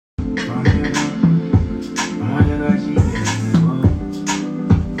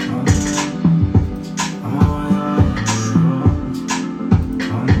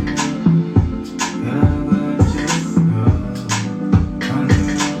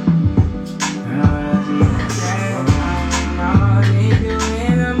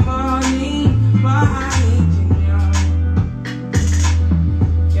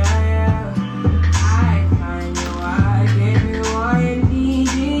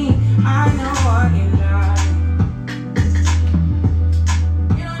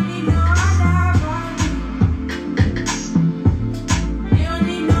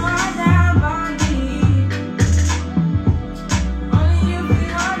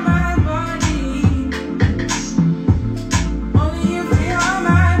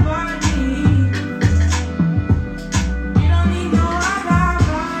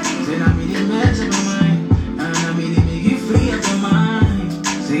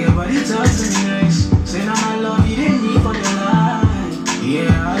you talk to me nice. Say now my love you didn't need for your life.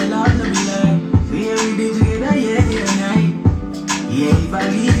 Yeah, I love to be like, we every day together, yeah, day and night. Yeah, if I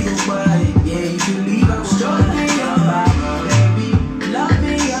leave you goodbye, yeah, if you leave I will stroking your body, baby.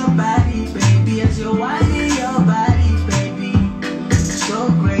 Loving your body, baby, as you're winding your body, baby. So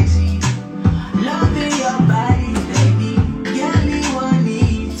crazy. Loving your body, baby. Girl, you want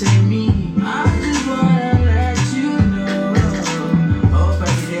it to me. I just wanna let you know. Oh,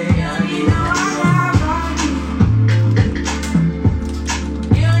 every day I need no other body.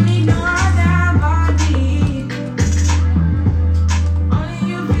 You don't need no other body. Only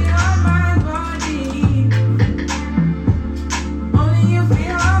you feel my body. Only you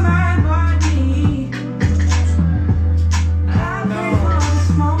feel my body. I want to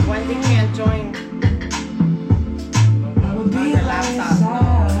smoke. One thing can't join I would be on the laptop.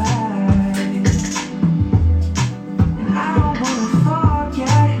 and I don't wanna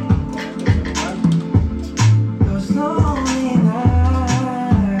forget those lonely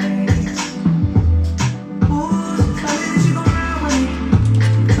nights. Ooh, tell me that you gon' ride with me.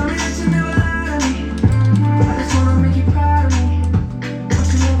 Tell me that you never lie to me. I just wanna make you proud of me. Want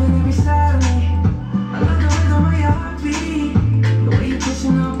you loving every side of me. I love the rhythm of your heartbeat, the way you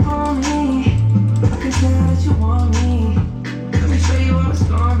pushing up on me. I can tell that you want me. Let me show you how it's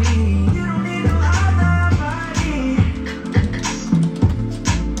gonna be. You don't need no other body.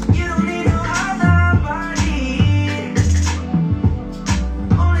 You don't need no other body.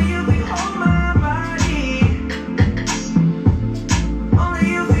 Only you can hold my body. Only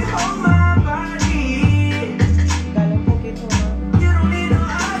you can hold my body. Dale un poquito más. You don't need no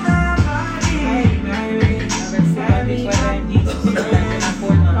other body. A ver si Barbie puede darle la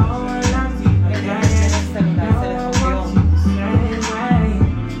forma. Que tiene el celular, se le rompió.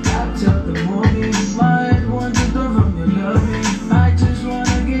 I just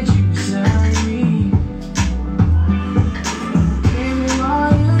wanna get you beside me. Give me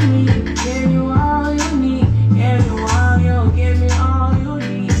all you need, give you all you need, give you all you, give me all you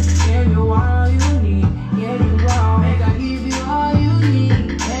need, give you all you need, give you all, make I give you all you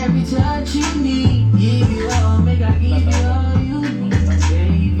need, every touch you need, give you all, make I give you all you need,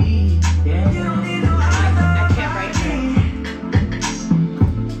 baby. Yeah. You don't need no I other can't write here.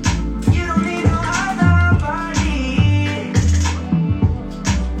 You don't need no other body.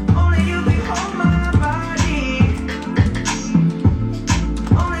 Only you can hold my body.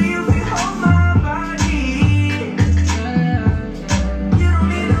 Only you can hold my body. You don't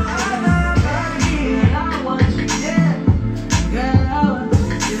need no other body. Girl, I want you, yeah. Girl, I want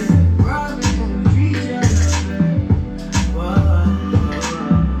you, yeah. Robin, can we treat you like that?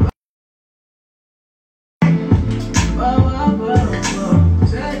 Whoa, whoa, whoa, whoa.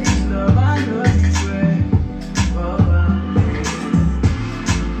 Say this love, I know you will. Whoa,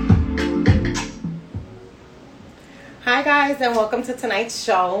 Hi guys, and welcome to tonight's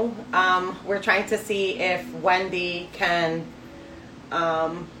show. We're trying to see if Wendy can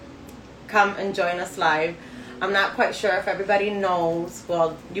come and join us live. I'm not quite sure if everybody knows.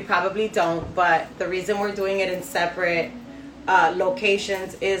 Well, you probably don't, but the reason we're doing it in separate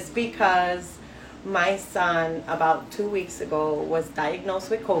locations is because my son about 2 weeks ago was diagnosed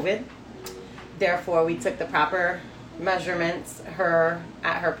with COVID. Therefore, we took the proper measurements, her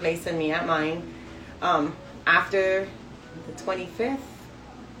at her place and me at mine. After the 25th,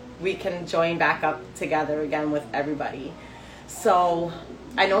 we can join back up together again with everybody. So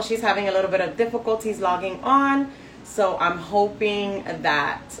I know she's having a little bit of difficulties logging on, so I'm hoping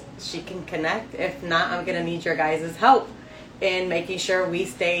that she can connect. If not, I'm gonna need your guys' help in making sure we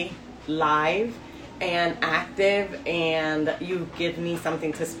stay live and active and you give me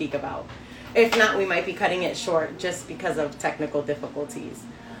something to speak about. If not, we might be cutting it short just because of technical difficulties.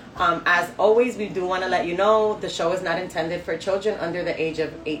 As always, we do want to let you know the show is not intended for children under the age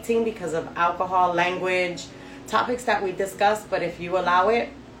of 18 because of alcohol, language, topics that we discuss, but if you allow it,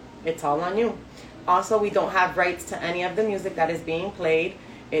 it's all on you. Also, we don't have rights to any of the music that is being played.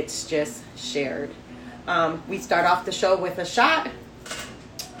 It's just shared. We start off the show with a shot.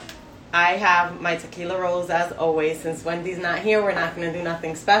 I have my tequila rose as always. Since Wendy's not here, we're not going to do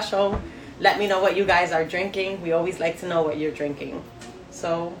nothing special. Let me know what you guys are drinking. We always like to know what you're drinking.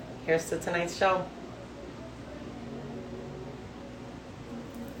 So here's to tonight's show.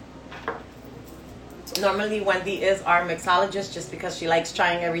 Normally Wendy is our mixologist just because she likes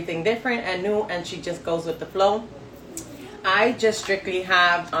trying everything different and new, and she just goes with the flow. I just strictly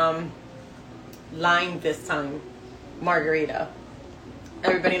have lime this time, margarita.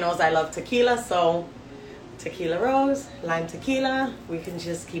 Everybody knows I love tequila, so tequila rose, lime tequila. We can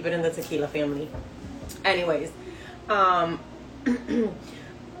just keep it in the tequila family. Anyways,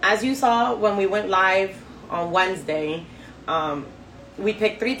 as you saw when we went live on Wednesday, we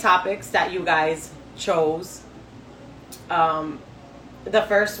picked 3 topics that you guys chose. The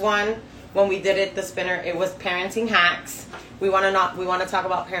first one, when we did it, the spinner, it was parenting hacks. We want to talk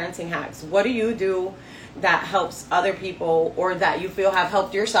about parenting hacks. What do you do that helps other people, or that you feel have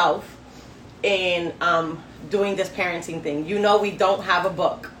helped yourself in doing this parenting thing? You know, we don't have a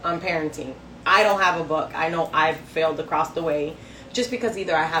book on parenting. I don't have a book. I know I've failed across the way just because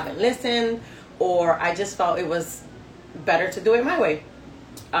either I haven't listened or I just felt it was better to do it my way.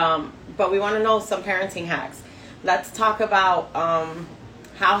 But we want to know some parenting hacks. Let's talk about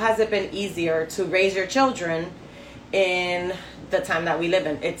how has it been easier to raise your children in the time that we live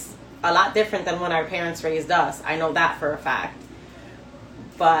in. It's a lot different than when our parents raised us. I know that for a fact.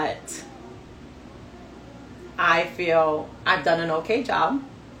 But I feel I've done an okay job.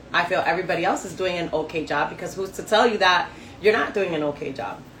 I feel everybody else is doing an okay job, because who's to tell you that you're not doing an okay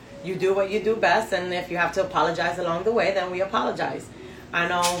job? You do what you do best, and if you have to apologize along the way, then we apologize. I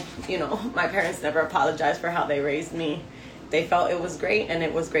know, my parents never apologized for how they raised me. They felt it was great, and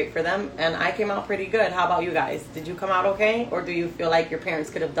it was great for them, and I came out pretty good. How about you guys? Did you come out okay, or do you feel like your parents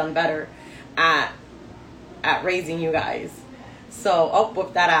could have done better at raising you guys? So,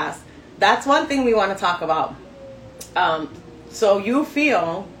 whoop that ass. That's one thing we want to talk about. So you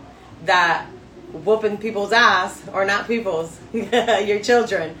feel that whooping people's ass, or not people's, your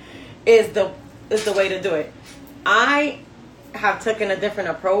children, is the way to do it. I have taken a different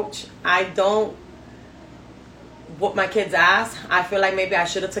approach. I don't whoop my kids' ass. I feel like maybe I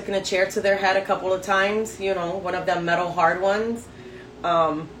should have taken a chair to their head a couple of times, one of them metal hard ones,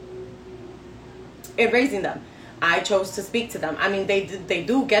 in raising them. I chose to speak to them. I mean, they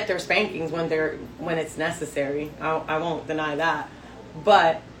do get their spankings when it's necessary. I won't deny that.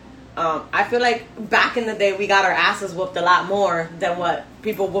 But I feel like back in the day, we got our asses whooped a lot more than what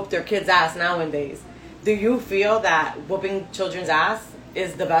people whoop their kids' ass nowadays. Do you feel that whooping children's ass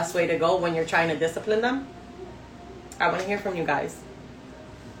is the best way to go when you're trying to discipline them? I want to hear from you guys.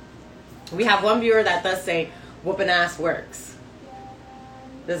 We have one viewer that does say whooping ass works.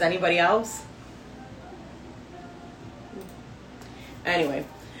 Does anybody else? Anyway,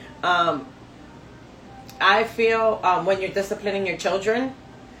 I feel when you're disciplining your children,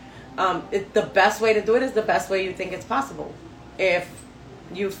 the best way to do it is the best way you think it's possible. If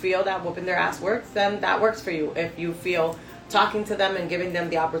you feel that whooping their ass works, then that works for you. If you feel talking to them and giving them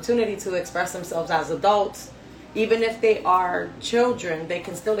the opportunity to express themselves as adults, even if they are children, they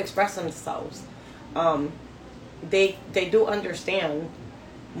can still express themselves. They do understand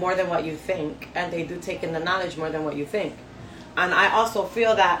more than what you think, and they do take in the knowledge more than what you think. And I also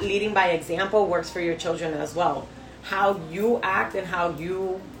feel that leading by example works for your children as well. How you act and how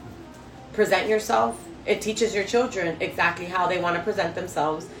you present yourself, it teaches your children exactly how they want to present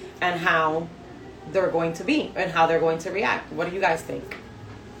themselves and how they're going to be and how they're going to react. What do you guys think?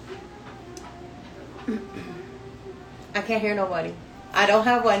 I can't hear nobody. I don't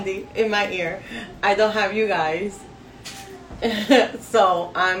have Wendy in my ear. I don't have you guys.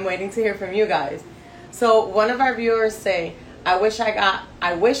 So I'm waiting to hear from you guys. So one of our viewers say, I wish I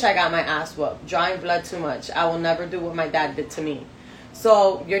got my ass whooped. Drawing blood too much. I will never do what my dad did to me.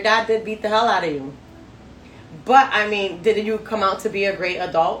 So your dad did beat the hell out of you. But I mean, did you come out to be a great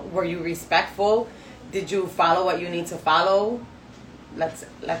adult? Were you respectful? Did you follow what you need to follow? Let's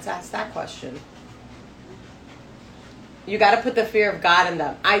ask that question. You got to put the fear of God in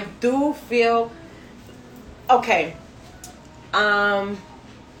them. I do feel okay.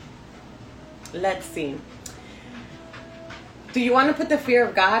 Let's see. Do you want to put the fear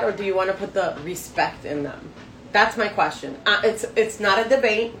of God, or do you want to put the respect in them? That's my question. It's not a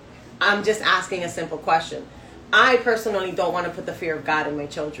debate. I'm just asking a simple question. I personally don't want to put the fear of God in my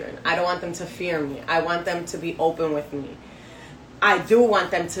children. I don't want them to fear me. I want them to be open with me. I do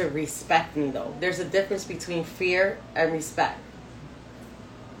want them to respect me, though. There's a difference between fear and respect.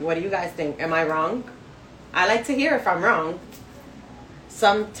 What do you guys think? Am I wrong? I like to hear if I'm wrong.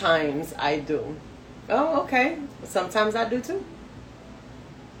 Sometimes I do. Oh, okay. Sometimes I do too.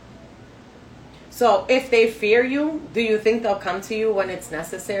 So if they fear you, do you think they'll come to you when it's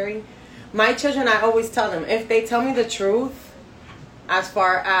necessary? My children, I always tell them, if they tell me the truth as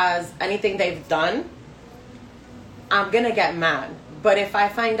far as anything they've done, I'm going to get mad. But if I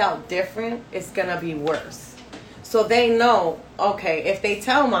find out different, it's going to be worse. So they know, okay, if they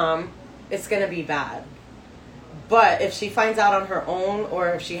tell mom, it's going to be bad. But if she finds out on her own,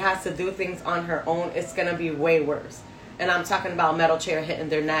 or if she has to do things on her own, it's going to be way worse. And I'm talking about metal chair hitting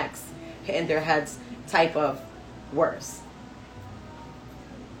their necks, hitting their heads type of worse.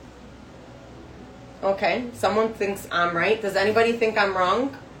 Okay, someone thinks I'm right. Does anybody think I'm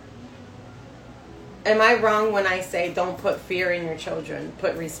wrong? Am I wrong when I say don't put fear in your children,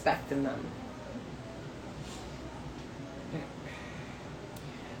 put respect in them?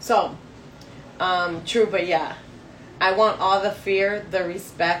 So, true, but yeah. I want all the fear, the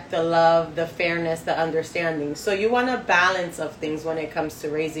respect, the love, the fairness, the understanding. So you want a balance of things when it comes to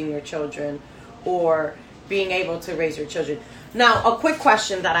raising your children or being able to raise your children. Now, a quick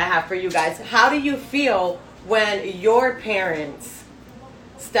question that I have for you guys. How do you feel when your parents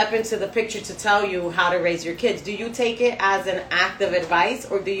step into the picture to tell you how to raise your kids? Do you take it as an act of advice,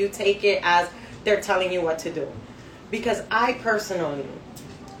 or do you take it as they're telling you what to do? Because I personally,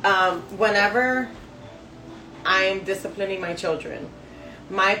 whenever I'm disciplining my children,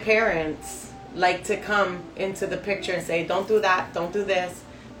 my parents like to come into the picture and say, don't do that, don't do this,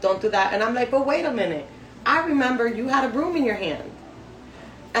 don't do that. And I'm like, but wait a minute. I remember you had a broom in your hand.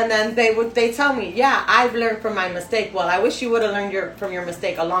 And then they tell me, yeah, I've learned from my mistake. Well, I wish you would have learned from your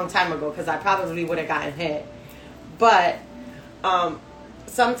mistake a long time ago, because I probably would have gotten hit. But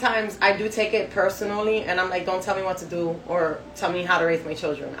sometimes I do take it personally, and I'm like, don't tell me what to do or tell me how to raise my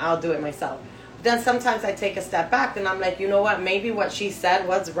children. I'll do it myself. Then sometimes I take a step back and I'm like, you know what? Maybe what she said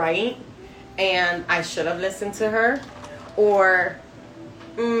was right and I should have listened to her. Or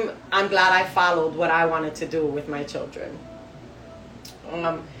I'm glad I followed what I wanted to do with my children.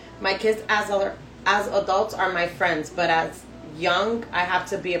 My kids as adults are my friends, but as young, I have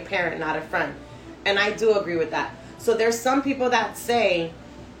to be a parent, not a friend. And I do agree with that. So there's some people that say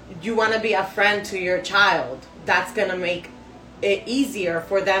you want to be a friend to your child. That's going to make it easier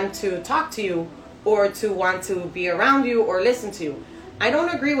for them to talk to you or to want to be around you or listen to you. I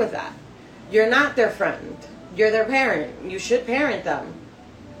don't agree with that. You're not their friend. You're their parent. You should parent them.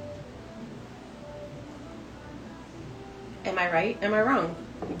 Am I right? Am I wrong?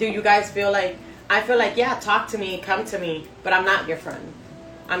 Do you guys feel like, I feel like, yeah, talk to me, come to me, but I'm not your friend.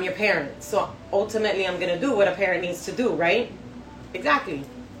 I'm your parent. So ultimately I'm going to do what a parent needs to do, right? Exactly.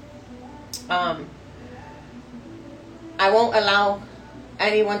 I won't allow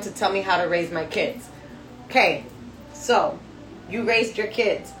anyone to tell me how to raise my kids. Okay, so you raised your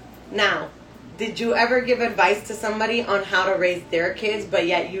kids. Now, did you ever give advice to somebody on how to raise their kids, but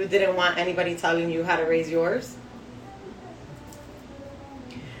yet you didn't want anybody telling you how to raise yours?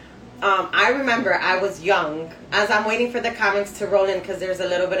 I remember I was young. As I'm waiting for the comments to roll in, because there's a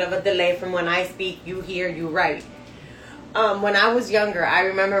little bit of a delay from when I speak, you hear, you write. When I was younger, I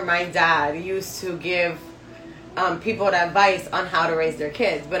remember my dad used to give people advice on how to raise their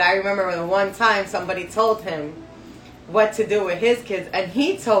kids. But I remember when one time somebody told him what to do with his kids, and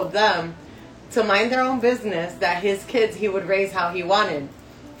he told them to mind their own business, that his kids he would raise how he wanted.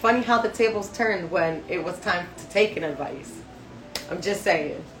 Funny how the tables turned when it was time to take an advice. I'm just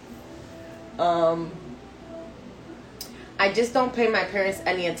saying. I just don't pay my parents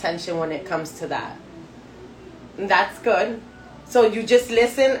any attention when it comes to that. That's good. So you just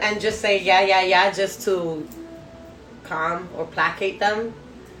listen and just say yeah, just to calm or placate them?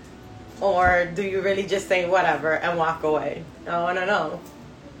 Or do you really just say whatever and walk away? I want to know.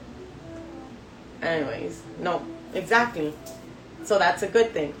 Anyways, no, exactly. So that's a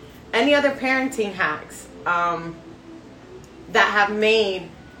good thing. Any other parenting hacks that have made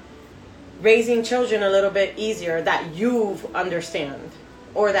raising children a little bit easier that you understand,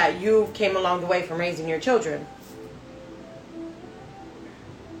 or that you came along the way from raising your children?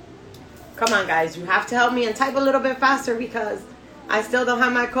 Come on, guys, you have to help me and type a little bit faster, because I still don't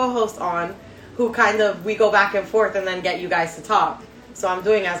have my co-host on, who we go back and forth and then get you guys to talk. So I'm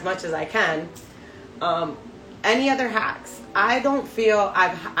doing as much as I can. Any other hacks? I don't feel I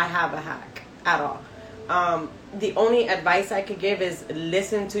have a hack at all. The only advice I could give is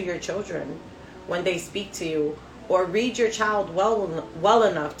listen to your children when they speak to you, or read your child well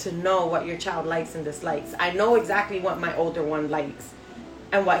enough to know what your child likes and dislikes. I know exactly what my older one likes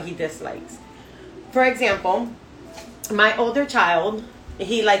and what he dislikes. For example, my older child,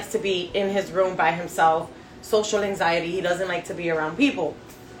 he likes to be in his room by himself, social anxiety. He doesn't like to be around people.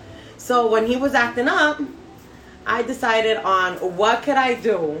 So when he was acting up, I decided on what could I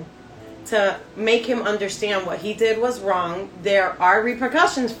do to make him understand what he did was wrong. There are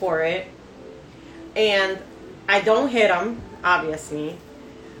repercussions for it. And I don't hit him, obviously.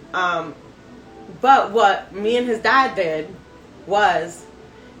 But what me and his dad did was,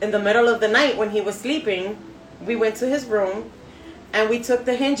 in the middle of the night when he was sleeping, we went to his room and we took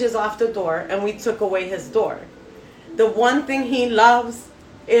the hinges off the door and we took away his door. The one thing he loves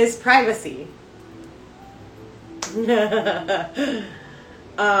is privacy.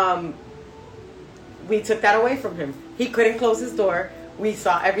 We took that away from him. He couldn't close his door. We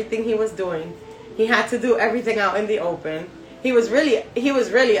saw everything he was doing. He had to do everything out in the open. He was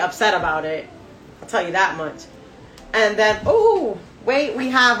really upset about it. I'll tell you that much. And then, oh, wait, we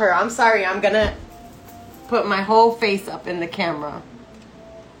have her. I'm sorry. I'm going to put my whole face up in the camera.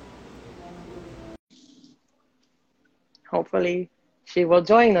 Hopefully, she will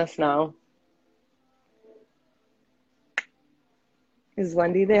join us now. Is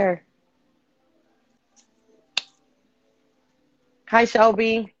Wendy there? Hi,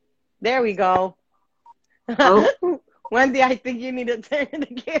 Shelby. There we go. Oh. Wendy, I think you need to turn the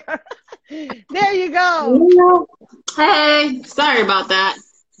camera. There you go. Hey, sorry about that.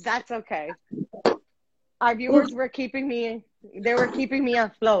 That's okay. Our viewers were keeping me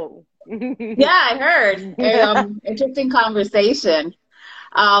afloat. Yeah, I heard. Interesting conversation.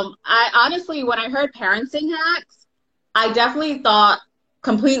 I honestly, when I heard parenting hacks, I definitely thought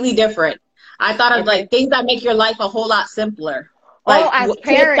completely different. I thought of like things that make your life a whole lot simpler. Like as tips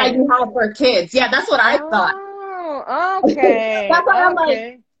parents. that you have for kids. Yeah, that's what I thought. Oh, okay. That's why I'm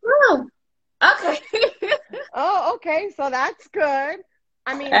like, oh, okay. Oh, okay. So that's good.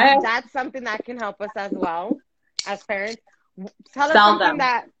 I mean, that's something that can help us as well as parents. Tell us something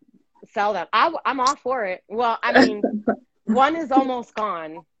that sell them. I'm all for it. Well, I mean, one is almost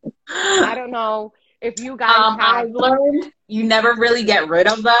gone. I don't know if you guys have. I've learned you never really get rid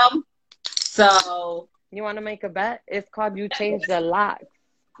of them. So you want to make a bet? It's called you change the locks.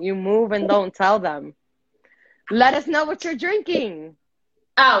 You move and don't tell them. Let us know what you're drinking.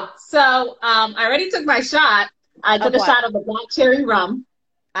 Oh, so I already took my shot. I took a shot of the black cherry rum.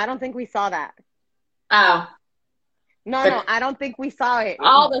 I don't think we saw that. Oh. No, I don't think we saw it.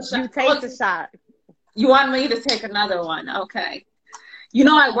 All the shots. You take the shot. You want me to take another one? Okay. You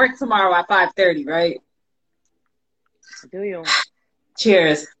know I work tomorrow at 5:30, right? Do you?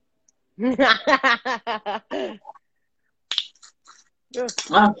 Cheers.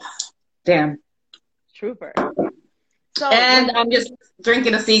 Oh, damn. Trooper. And I'm just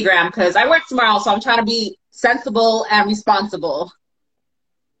drinking a Seagram because I work tomorrow, so I'm trying to be sensible and responsible.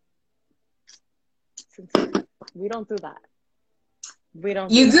 We don't do that. We don't.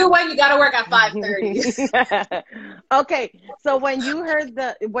 You do when you gotta work at 5:30. Okay, so when you heard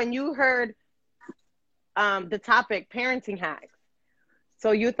the topic, parenting hacks,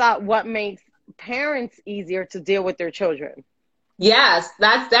 so you thought what makes parents easier to deal with their children? Yes,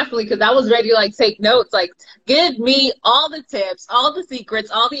 that's definitely, because I was ready to like take notes, like give me all the tips, all the secrets,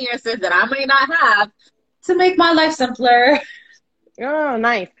 all the answers that I may not have to make my life simpler. Oh,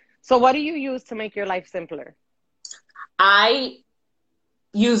 nice. So what do you use to make your life simpler? I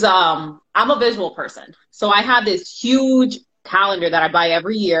use, I'm a visual person. So I have this huge calendar that I buy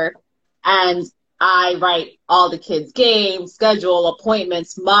every year, and I write all the kids' games, schedule,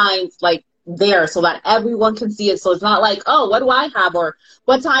 appointments, mines, like there, so that everyone can see it. So it's not like, oh, what do I have? Or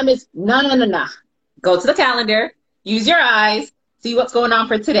what time is, no. Go to the calendar, use your eyes, see what's going on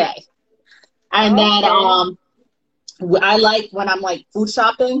for today. And then I like when I'm like food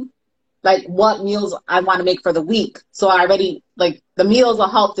shopping, like what meals I want to make for the week. So I already, like, the meals will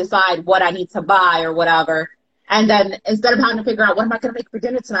help decide what I need to buy or whatever. And then instead of having to figure out what am I going to make for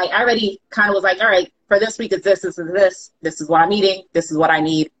dinner tonight, I already kind of was like, all right, for this week it's this is what I'm eating, this is what I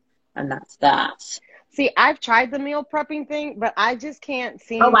need, and that's that. See, I've tried the meal prepping thing, but I just can't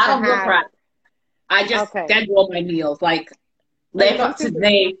seem I don't meal prep. I just schedule my meals, like live up to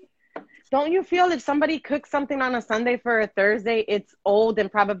date. Don't you feel if somebody cooks something on a Sunday for a Thursday, it's old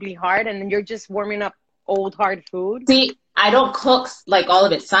and probably hard, and you're just warming up old, hard food? See, I don't cook like all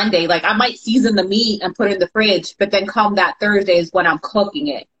of it Sunday. Like I might season the meat and put it in the fridge, but then come that Thursday is when I'm cooking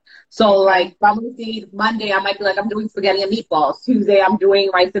it. So like probably Monday, I might be like, I'm doing spaghetti and meatballs. Tuesday, I'm doing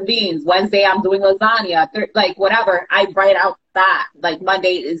rice and beans. Wednesday, I'm doing lasagna. Like whatever. I write out that. Like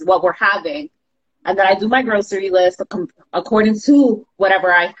Monday is what we're having. And then I do my grocery list according to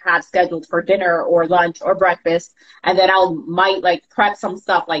whatever I have scheduled for dinner or lunch or breakfast. And then might like prep some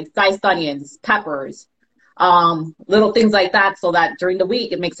stuff like diced onions, peppers, little things like that, so that during the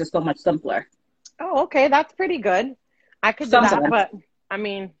week it makes it so much simpler. Oh, okay. That's pretty good. I could do that, but I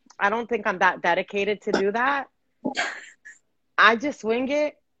mean, I don't think I'm that dedicated to do that. I just wing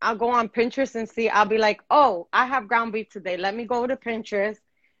it. I'll go on Pinterest and see. I'll be like, oh, I have ground beef today. Let me go to Pinterest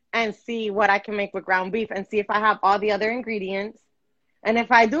and see what I can make with ground beef and see if I have all the other ingredients. And if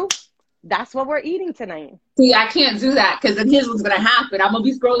I do, that's what we're eating tonight. See, I can't do that because then here's what's going to happen. I'm going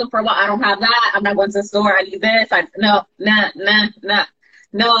to be scrolling for a while. I don't have that. I'm not going to the store. I need this.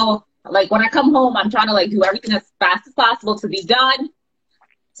 No. Like when I come home, I'm trying to like do everything as fast as possible to be done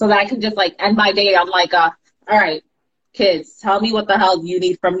so that I can just like end my day. I'm like, all right, kids, tell me what the hell you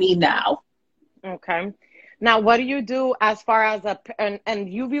need from me now. Okay. Now, what do you do as far as and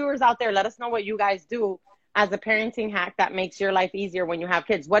you viewers out there, let us know what you guys do as a parenting hack that makes your life easier when you have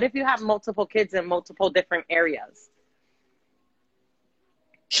kids? What if you have multiple kids in multiple different areas?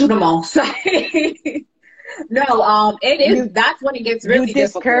 Shoot them all. No, it is. That's when it gets really You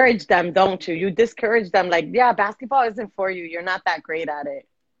difficult. discourage them, don't you? You discourage them like, yeah, basketball isn't for you. You're not that great at it.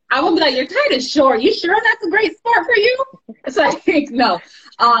 I would be like, you're kind of short. You sure that's a great sport for you? It's like, no.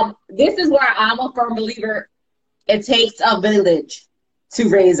 This is where I'm a firm believer. It takes a village to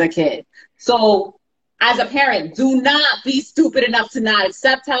raise a kid. So as a parent, do not be stupid enough to not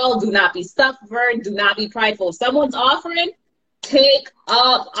accept help. Do not be stubborn. Do not be prideful. If someone's offering, take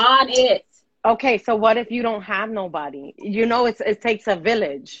up on it. Okay, so what if you don't have nobody? You know, it takes a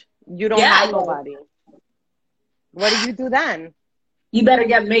village. You don't have nobody. What do you do then? You better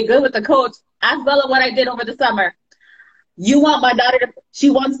get made good with the coach. Ask Bella what I did over the summer. You want my daughter to, she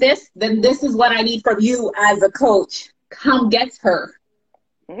wants this, then this is what I need from you as a coach. Come get her.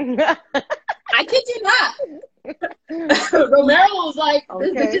 I kid you not. Romero was like,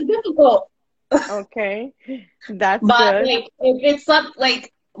 this bitch is difficult. Okay, that's but good. Like, if it's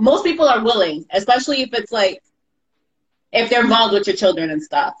like most people are willing, especially if it's like if they're involved with your children and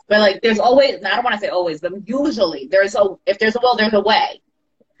stuff. But like, there's always, I don't want to say always, but usually if there's a will, there's a way.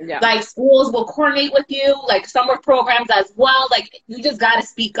 Yeah. Like schools will coordinate with you, like summer programs as well. Like you just got to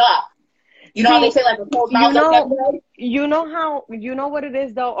speak up. You know how they say like, you know what it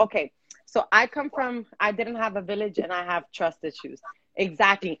is though? Okay. So I didn't have a village and I have trust issues.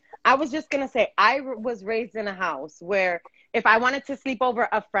 Exactly. I was just going to say, I was raised in a house where if I wanted to sleep over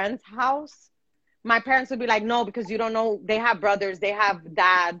a friend's house, my parents would be like, no, because you don't know, they have brothers, they have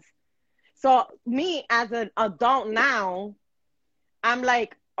dads. So me as an adult now, I'm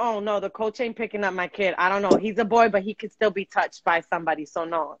like, oh no, the coach ain't picking up my kid. I don't know. He's a boy, but he could still be touched by somebody. So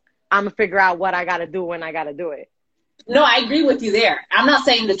no, I'm going to figure out what I got to do when I got to do it. No, I agree with you there. I'm not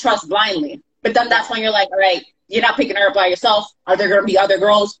saying to trust blindly, but then that's when you're like, all right, you're not picking her up by yourself. Are there going to be other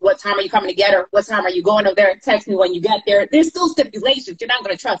girls? What time are you coming to get her? What time are you going over there? Text me when you get there. There's still stipulations. You're not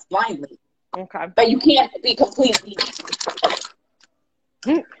going to trust blindly. Okay. But you can't be completely.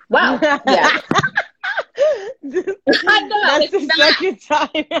 Wow. Yeah. I know. That's the second time.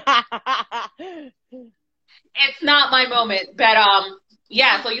 It's not my moment. But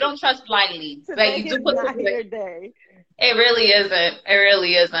yeah, so you don't trust blindly. But you do put your day. It really isn't. It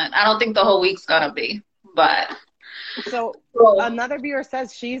really isn't. I don't think the whole week's gonna be. But so another viewer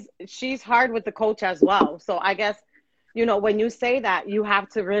says she's hard with the coach as well. So I guess, you know, when you say that, you have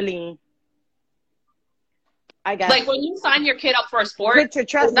to really, I guess, like when you sign your kid up for a sport, put your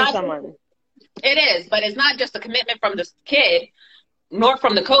trust in someone. It is, but it's not just a commitment from the kid nor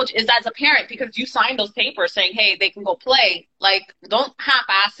from the coach. It's as a parent, because you signed those papers saying, hey, they can go play. Like, don't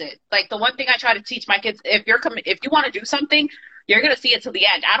half-ass it. Like, the one thing I try to teach my kids, if you want to do something, you're going to see it till the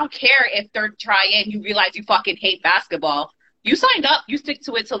end. I don't care if third try in, you realize you fucking hate basketball. You signed up, you stick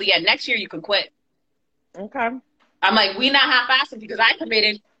to it till the end. Next year, you can quit. Okay. I'm like, we not half-assing because I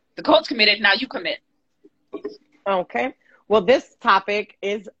committed, the coach committed, now you commit. Okay. Well, this topic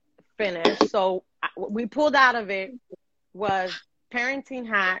is finished. So we pulled out of it was parenting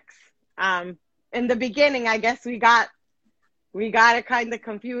hacks. In the beginning, I guess we got it kind of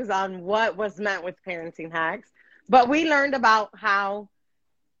confused on what was meant with parenting hacks, but we learned about how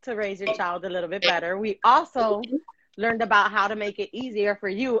to raise your child a little bit better. We also learned about how to make it easier for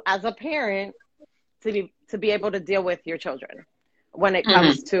you as a parent to be able to deal with your children when it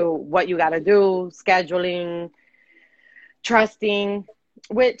comes to what you got to do, scheduling, trusting,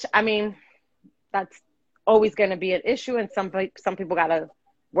 which, I mean, that's always going to be an issue, and some people got to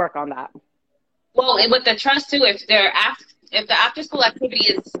work on that. Well, and with the trust too, if the after school activity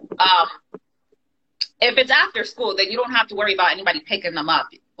is if it's after school, then you don't have to worry about anybody picking them up.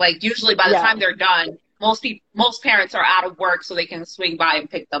 Like, usually by the time they're done, most parents are out of work, so they can swing by and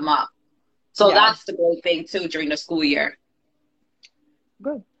pick them up. So that's the great thing too during the school year.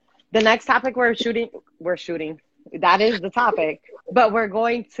 Good. The next topic we're shooting. That is the topic, but we're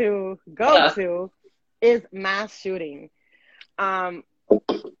going to go to is mass shooting.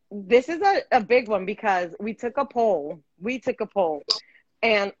 This is a big one because we took a poll,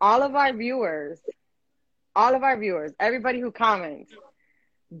 and all of our viewers, everybody who comments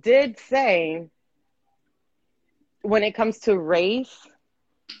did say when it comes to race,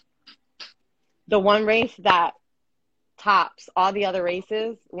 the one race that tops all the other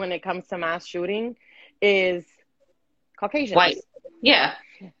races when it comes to mass shooting is Caucasians. White. Yeah.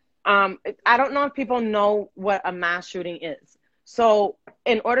 I don't know if people know what a mass shooting is. So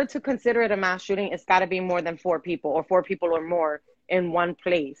in order to consider it a mass shooting, it's got to be more than 4 people or 4 people or more in one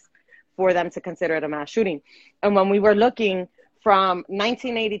place for them to consider it a mass shooting. And when we were looking from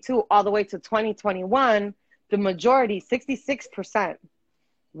 1982 all the way to 2021, the majority, 66%,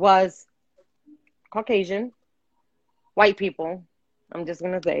 was Caucasian, white people. I'm just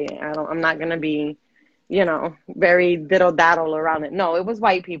going to say it. I'm not going to be, very diddle-daddle around it. No, it was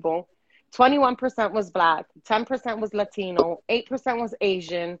white people. 21% was Black, 10% was Latino, 8% was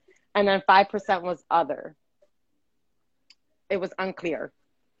Asian, and then 5% was other. It was unclear.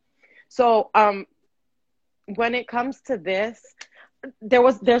 So when it comes to this,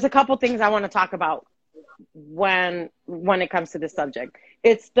 there's a couple things I want to talk about when it comes to this subject.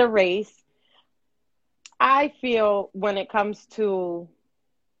 It's the race. I feel when it comes to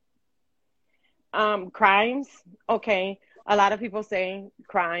crimes, okay, a lot of people say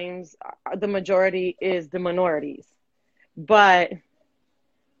crimes, the majority is the minorities. But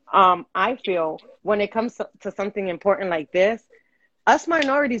I feel when it comes to something important like this, us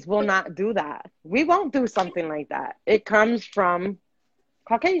minorities will not do that. We won't do something like that. It comes from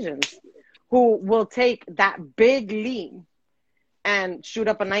Caucasians who will take that big leap and shoot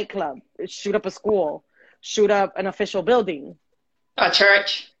up a nightclub, shoot up a school, shoot up an official building. A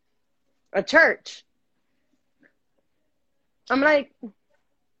church. I'm like,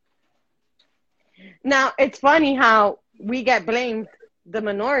 now it's funny how we get blamed, the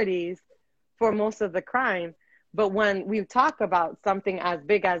minorities, for most of the crime. But when we talk about something as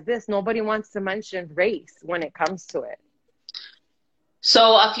big as this, nobody wants to mention race when it comes to it.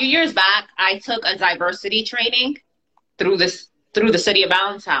 So a few years back, I took a diversity training through the city of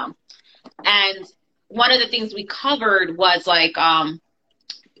Allentown. And one of the things we covered was like,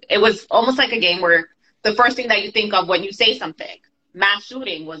 it was almost like a game where the first thing that you think of when you say something, mass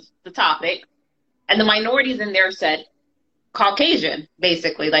shooting was the topic. And the minorities in there said Caucasian,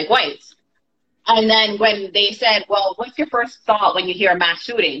 basically, like whites. And then when they said, well, what's your first thought when you hear a mass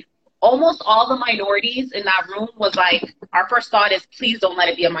shooting? Almost all the minorities in that room was like, our first thought is, please don't let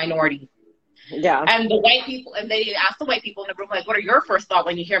it be a minority. Yeah. And the white people, and they asked the white people in the room, like, what are your first thoughts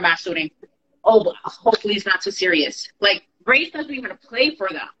when you hear mass shooting? Oh, hopefully it's not too serious. Like, race doesn't even play for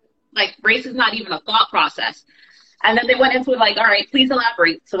them. Like, race is not even a thought process. And then they went into it like, all right, please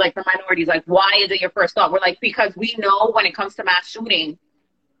elaborate. So, like, the minorities, like, why is it your first thought? We're like, because we know when it comes to mass shooting,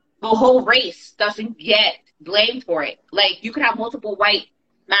 the whole race doesn't get blamed for it. Like, you could have multiple white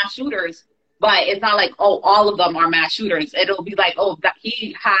mass shooters, but it's not like, oh, all of them are mass shooters. It'll be like, oh, that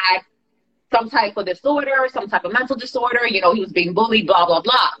he had some type of disorder, some type of mental disorder, he was being bullied, blah, blah,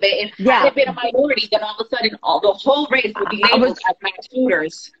 blah. But if it had been a minority, then all of a sudden, the whole race would be labeled as mass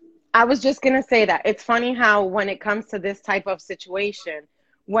shooters. I was just going to say that. It's funny how when it comes to this type of situation,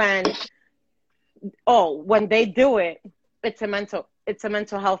 when they do it, it's a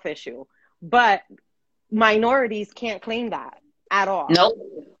mental health issue. But minorities can't claim that at all. Nope.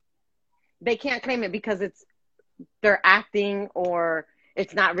 They can't claim it because they're acting, or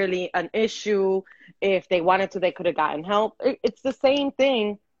it's not really an issue. If they wanted to, they could have gotten help. It's the same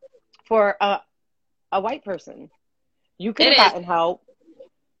thing for a white person. You could have gotten help.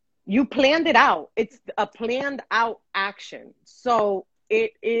 You planned it out. It's a planned out action. So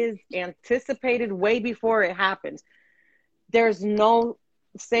it is anticipated way before it happens. There's no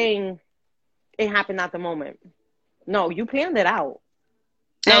saying it happened at the moment. No, you planned it out.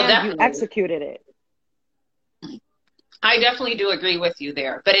 No, and definitely. You executed it. I definitely do agree with you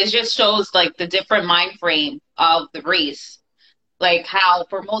there. But it just shows like the different mind frame of the race. Like how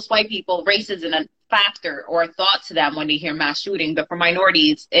for most white people, race isn't a factor or a thought to them when they hear mass shooting. But for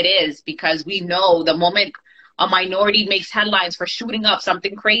minorities, it is, because we know the moment a minority makes headlines for shooting up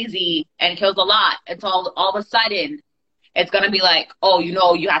something crazy and kills a lot, it's all of a sudden, it's going to be like, oh,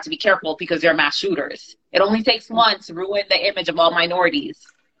 you have to be careful because they're mass shooters. It only takes one to ruin the image of all minorities.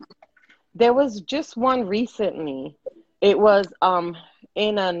 There was just one recently. It was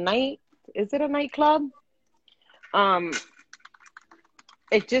in a is it a nightclub?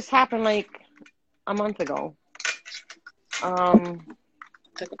 It just happened like a month ago.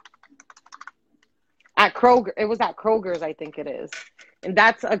 At Kroger. It was at Kroger's, I think it is. And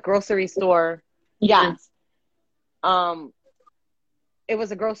that's a grocery store. Yes. It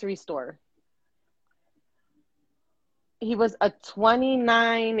was a grocery store. He was a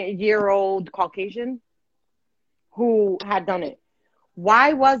 29-year-old Caucasian who had done it.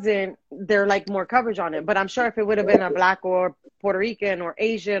 Why wasn't there like more coverage on it? But I'm sure if it would have been a Black or Puerto Rican or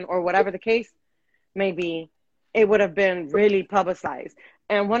Asian or whatever the case may be, it would have been really publicized.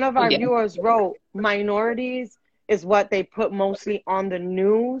 And one of our viewers wrote, minorities is what they put mostly on the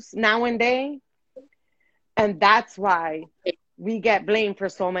news nowadays. And that's why we get blamed for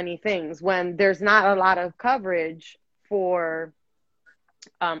so many things when there's not a lot of coverage for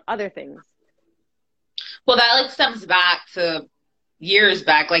other things. Well, that like stems back to years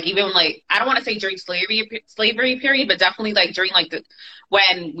back, like even like I don't want to say during slavery period, but definitely like during like the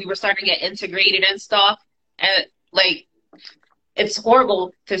when we were starting to get integrated and stuff. And like it's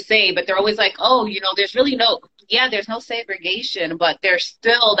horrible to say, but they're always like, oh, you know, there's really no, yeah, there's no segregation, but there's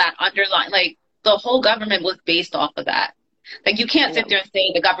still that underlying, like the whole government was based off of that. Like you can't Yeah. sit there and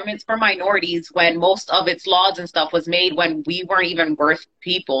say the government's for minorities when most of its laws and stuff was made when we weren't even worth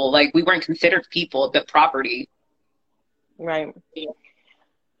people. Like we weren't considered people, but property. Right.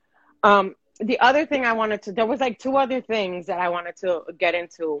 The other thing there was like two other things that I wanted to get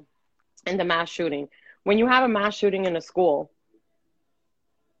into in the mass shooting. When you have a mass shooting in a school,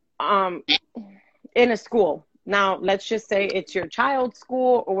 um, now let's just say it's your child's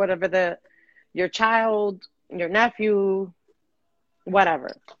school or whatever, your child, your nephew, whatever.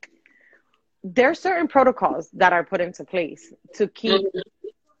 There's certain protocols that are put into place to keep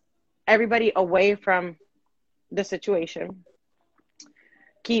everybody away from the situation,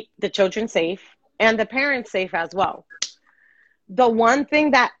 keep the children safe, and the parents safe as well. The one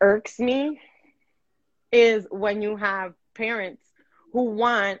thing that irks me is when you have parents who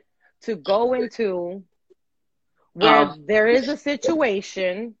want to go into where there is a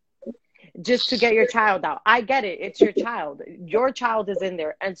situation just to get your child out. I get it. It's your child. Your child is in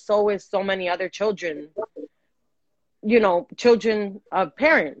there, and so is so many other children, children of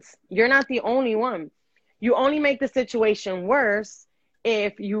parents. You're not the only one. You only make the situation worse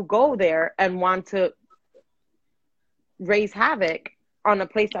if you go there and want to raise havoc on a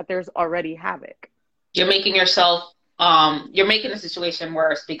place that there's already havoc. You're making you're making the situation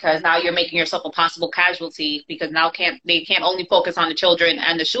worse because now you're making yourself a possible casualty because now they can't only focus on the children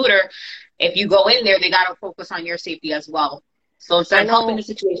and the shooter. If you go in there, they got to focus on your safety as well. So instead of helping the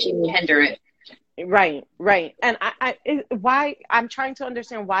situation, you hinder it. Right. And why I'm trying to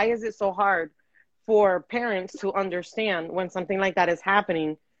understand, why is it so hard for parents to understand when something like that is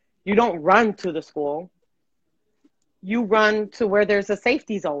happening? You don't run to the school. You run to where there's a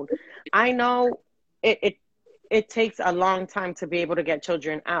safety zone. I know it takes a long time to be able to get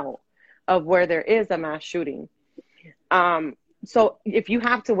children out of where there is a mass shooting. So if you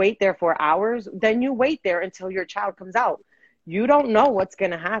have to wait there for hours, then you wait there until your child comes out. You don't know what's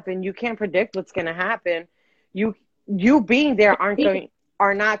going to happen. You can't predict what's going to happen. You being there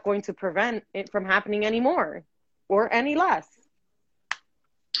are not going to prevent it from happening anymore or any less.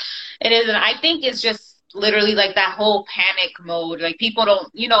 It is, and I think it's just literally like that whole panic mode. Like people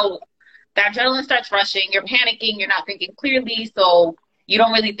don't, that adrenaline starts rushing. You're panicking. You're not thinking clearly. So you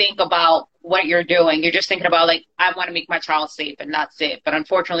don't really think about what you're doing. You're just thinking about like, I want to make my child safe and that's it. But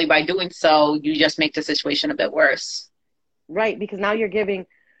unfortunately, by doing so, you just make the situation a bit worse. Right. Because now you're giving,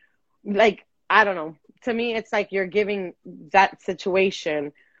 like, I don't know. To me, it's like you're giving that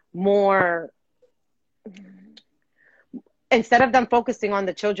situation more, instead of them focusing on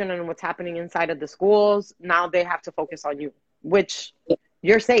the children and what's happening inside of the schools, now they have to focus on you, which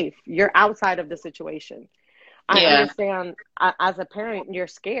you're safe. You're outside of the situation. I understand as a parent, you're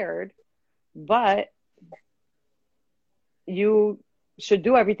scared, but you should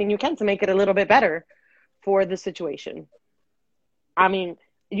do everything you can to make it a little bit better for the situation. I mean,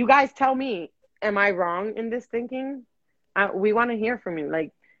 you guys tell me, am I wrong in this thinking? We want to hear from you.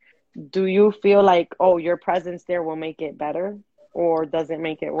 Like, do you feel like, oh, your presence there will make it better, or does it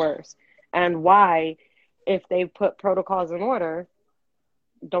make it worse? And why, if they put protocols in order,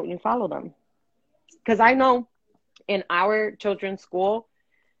 don't you follow them? Because I know in our children's school,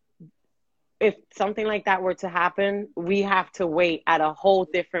 if something like that were to happen, we have to wait at a whole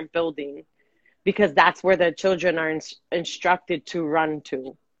different building because that's where the children are instructed to run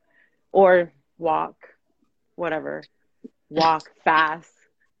to or walk, whatever, walk fast.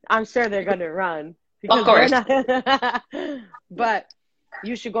 I'm sure they're going to run. Of course. But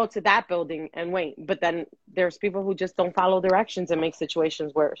you should go to that building and wait. But then there's people who just don't follow directions and make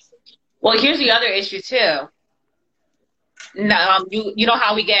situations worse. Well, here's the other issue too. You know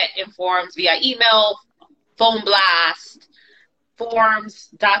how we get informed via email, phone blast, forms,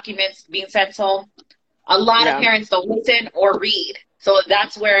 documents being sent home. A lot of parents don't listen or read. So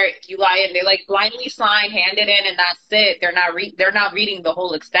that's where you lie in. They like blindly sign, hand it in, and that's it. They're not reading the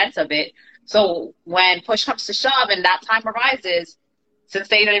whole extent of it. So when push comes to shove and that time arises, since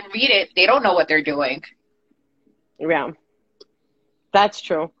they didn't read it, they don't know what they're doing. Yeah, that's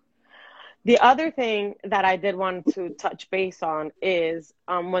true. The other thing that I did want to touch base on is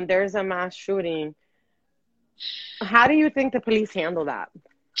when there's a mass shooting, how do you think the police handle that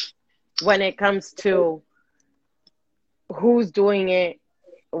when it comes to who's doing it,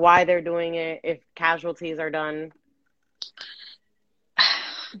 why they're doing it, if casualties are done?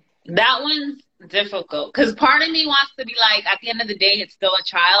 That one's difficult because part of me wants to be like, at the end of the day, it's still a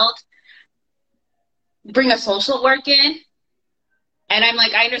child. Bring a social work in. And I'm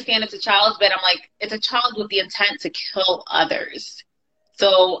like, I understand it's a child, but I'm like, it's a child with the intent to kill others.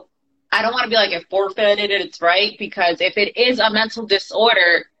 So I don't want to be like, it forfeited its right, because if it is a mental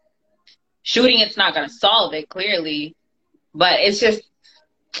disorder, shooting it's not going to solve it, clearly. But it's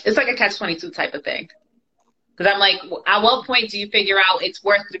like a catch-22 type of thing. Because I'm like, at what point do you figure out it's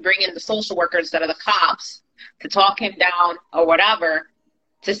worth to bring in the social worker instead of the cops to talk him down or whatever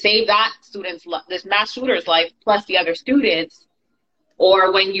to save that this mass shooter's life plus the other students?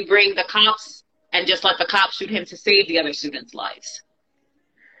 Or when you bring the cops and just let the cops shoot him to save the other students' lives?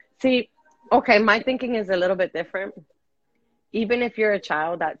 See, okay, my thinking is a little bit different. Even if you're a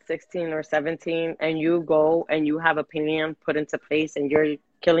child at 16 or 17 and you go and you have opinion put into place and you're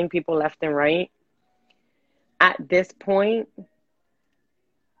killing people left and right, at this point,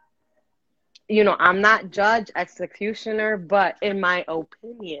 you know, I'm not judge, executioner, but in my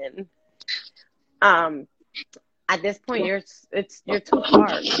opinion, at this point, you're too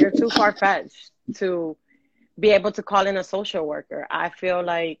far. You're too far-fetched to be able to call in a social worker. I feel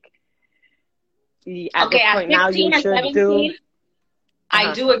like at this point now you should 17, do.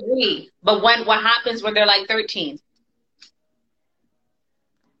 I do agree, but what happens when they're like 13?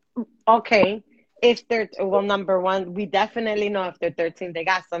 Okay, if they're number one, we definitely know if they're 13, they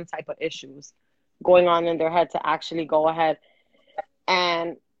got some type of issues going on in their head to actually go ahead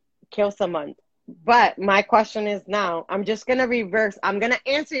and kill someone. But my question is now, I'm just going to reverse. I'm going to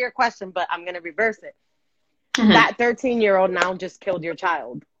answer your question, but I'm going to reverse it. Mm-hmm. That 13-year-old now just killed your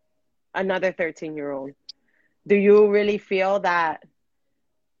child, another 13-year-old. Do you really feel that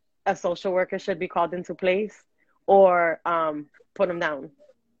a social worker should be called into place or put them down?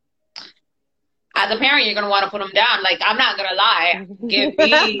 As a parent, you're going to want to put them down. Like, I'm not going to lie. Give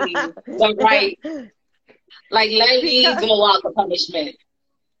me the right. Like, let me go out the punishment.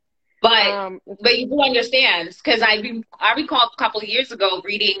 But you do understand, because I recall a couple of years ago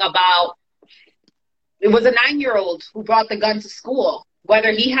reading about, it was a 9-year-old who brought the gun to school.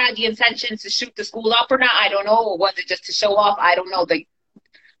 Whether he had the intention to shoot the school up or not, I don't know. Or was it just to show off? I don't know.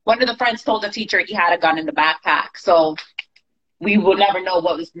 One of the friends told the teacher he had a gun in the backpack. So we will never know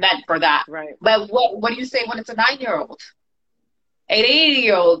what was meant for that. Right. But what do you say when it's a 9-year-old? An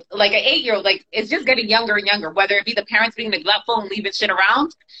 8-year-old, like an 8-year-old, like it's just getting younger and younger, whether it be the parents being neglectful and leaving shit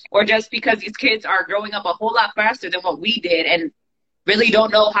around, or just because these kids are growing up a whole lot faster than what we did and really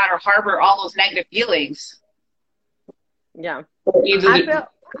don't know how to harbor all those negative feelings. Yeah. I feel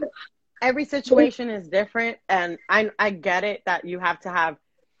every situation is different, and I get it that you have to have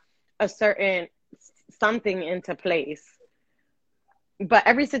a certain something into place. But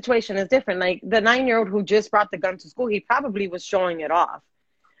every situation is different. Like the 9-year-old who just brought the gun to school, he probably was showing it off.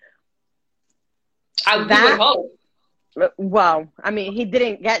 I would hope. Well, I mean, he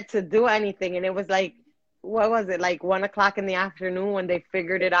didn't get to do anything, and it was like, what was it, like 1 o'clock in the afternoon when they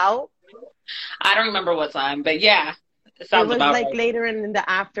figured it out? I don't remember what time, but yeah, it sounds about like right. Later in the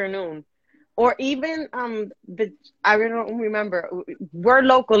afternoon, or even I don't remember. We're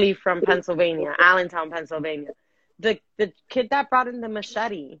locally from Pennsylvania, Allentown, Pennsylvania. The kid that brought in the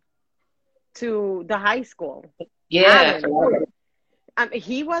machete to the high school. Yeah. I mean,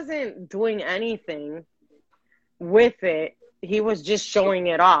 he wasn't doing anything with it. He was just showing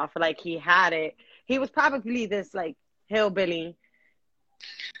it off. Like he had it. He was probably this like hillbilly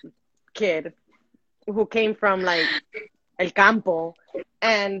kid who came from like El Campo,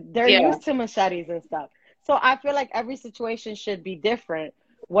 and they're used to machetes and stuff. So I feel like every situation should be different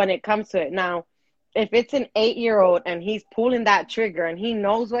when it comes to it. Now, if it's an 8-year-old and he's pulling that trigger and he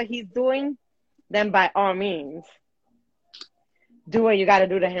knows what he's doing, then by all means, do what you got to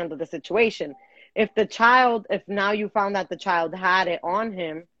do to handle the situation. If now you found that the child had it on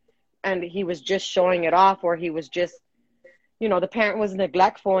him and he was just showing it off, or he was just, the parent was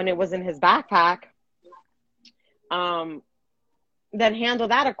neglectful and it was in his backpack, then handle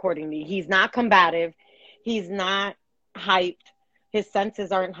that accordingly. He's not combative. He's not hyped. His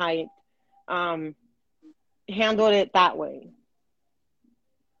senses aren't hyped. Handle it that way.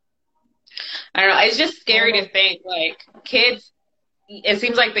 I don't know. It's just scary to think, like, kids, it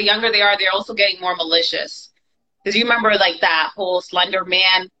seems like the younger they are, they're also getting more malicious. Because you remember, like, that whole Slender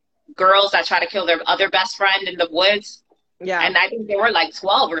Man girls that try to kill their other best friend in the woods? Yeah. And I think they were, like,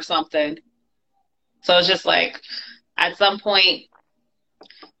 12 or something. So it's just, like, at some point,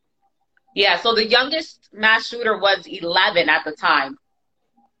 yeah. So the youngest mass shooter was 11 at the time.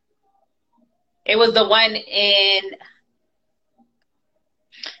 It was the one it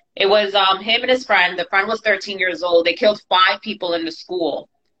was him and his friend. The friend was 13 years old. They killed 5 people in the school.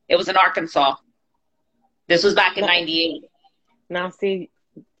 It was in Arkansas. This was back in 98. Now, see,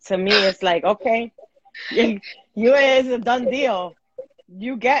 to me, it's like, okay, you is a done deal.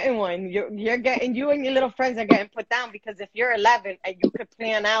 You getting one. You're getting, you and your little friends are getting put down, because if you're 11 and you could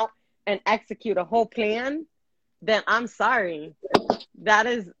plan out and execute a whole plan, then I'm sorry. That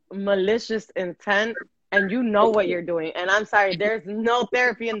is malicious intent, and you know what you're doing. And I'm sorry, there's no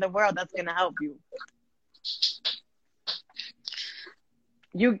therapy in the world that's going to help you.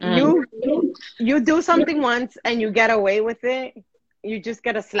 You do something once and you get away with it. You just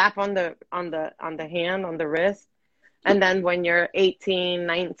get a slap on the hand, on the wrist. And then when you're 18,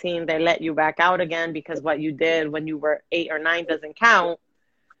 19, they let you back out again because what you did when you were 8 or 9 doesn't count.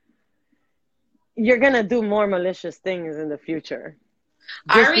 You're going to do more malicious things in the future.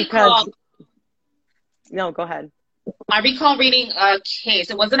 No, go ahead. I recall reading a case.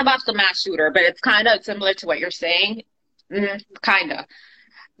 It wasn't about the mass shooter, but it's kind of similar to what you're saying. Kind of.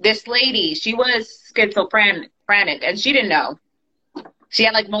 This lady, she was schizophrenic, and she didn't know. She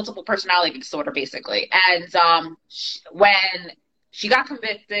had like multiple personality disorder, basically. And when she got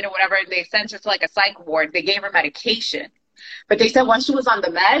convicted or whatever, they sent her to like a psych ward. They gave her medication. But they said once she was on the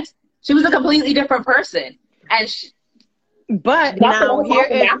meds, she was a completely different person. And but now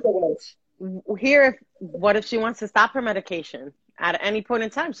what if she wants to stop her medication? At any point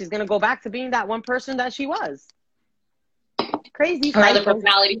in time, she's going to go back to being that one person that she was. Crazy. Another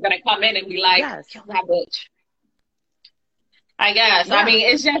personality is going to come in and be like, yes. Kill that bitch. I guess. Yeah. I mean,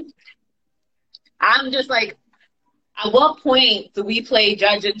 it's just, I'm just like, at what point do we play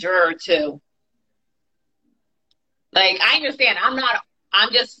judge and juror too? Like, I understand.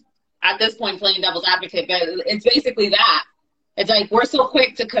 I'm just at this point playing devil's advocate, but it's basically that. It's like, we're so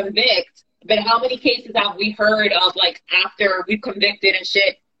quick to convict, but how many cases have we heard of, like, after we've convicted and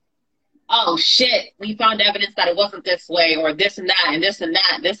shit? Oh shit, we found evidence that it wasn't this way, or this and that, and this and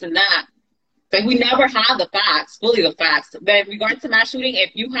that, this and that. Like, we never have the facts, fully the facts. But in regards to mass shooting,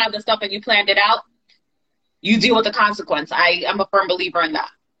 if you have the stuff and you planned it out, you deal with the consequence. I am a firm believer in that.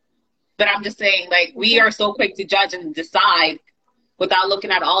 But I'm just saying, like, we are so quick to judge and decide without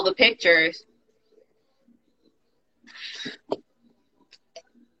looking at all the pictures.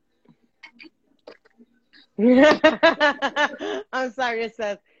 I'm sorry, it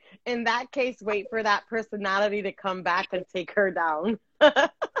says, in that case, wait for that personality to come back and take her down.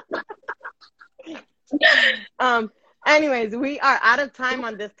 Anyways, we are out of time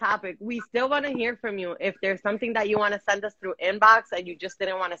on this topic. We still want to hear from you. If there's something that you want to send us through inbox and you just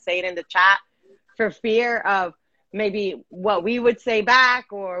didn't want to say it in the chat for fear of maybe what we would say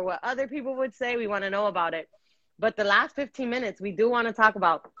back or what other people would say, we want to know about it. But the last 15 minutes, we do want to talk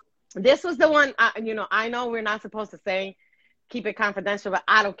about, this was the one, I know we're not supposed to say, keep it confidential, but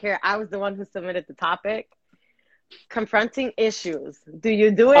I don't care. I was the one who submitted the topic. Confronting issues. Do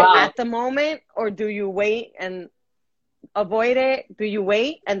you do it at the moment, or do you wait and avoid it? Do you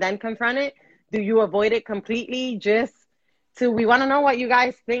wait and then confront it? Do you avoid it completely? We want to know what you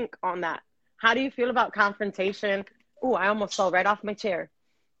guys think on that. How do you feel about confrontation? Oh, I almost fell right off my chair.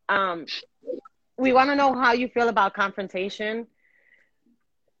 We want to know how you feel about confrontation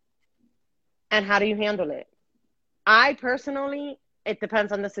and how do you handle it. I personally, it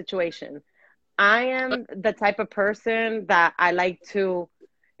depends on the situation. I am the type of person that I like to,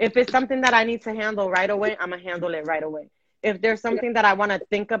 if it's something that I need to handle right away, I'm going to handle it right away. If there's something that I want to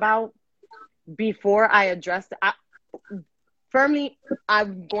think about before I address it, firmly,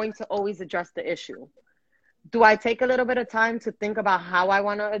 I'm going to always address the issue. Do I take a little bit of time to think about how I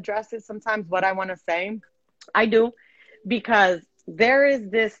want to address it sometimes, what I want to say? I do, because there is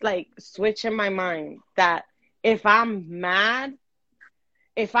this like switch in my mind that if I'm mad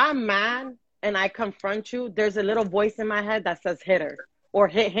and I confront you, there's a little voice in my head that says hit her or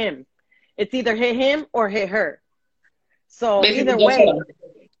hit him. It's either hit him or hit her. So either way,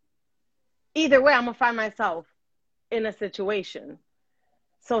 I'm going to find myself in a situation.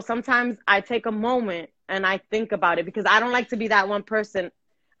 So sometimes I take a moment and I think about it, because I don't like to be that one person.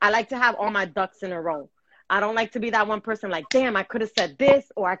 I like to have all my ducks in a row. I don't like to be that one person like, damn, I could have said this,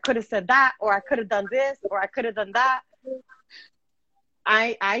 or I could have said that, or I could have done this, or I could have done that.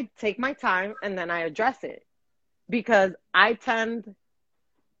 I take my time and then I address it, because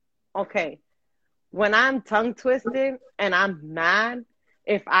when I'm tongue twisted and I'm mad,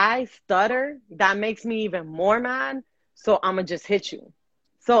 if I stutter, that makes me even more mad. So I'm going to just hit you.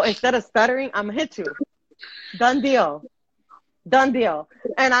 So instead of stuttering, I'm going to hit you. Done deal.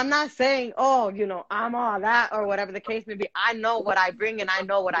 And I'm not saying, I'm all that or whatever the case may be. I know what I bring and I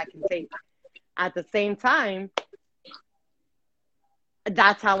know what I can take. At the same time,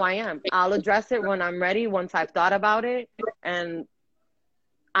 that's how I am. I'll address it when I'm ready, once I've thought about it. And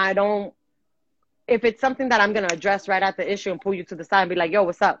if it's something that I'm going to address right at the issue and pull you to the side and be like, yo,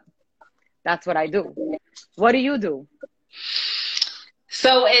 what's up? That's what I do. What do you do?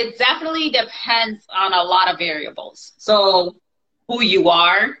 So it definitely depends on a lot of variables. So who you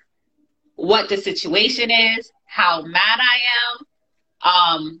are, what the situation is, how mad I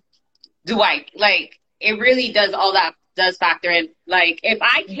am. Do I like it really does all that does factor in. Like if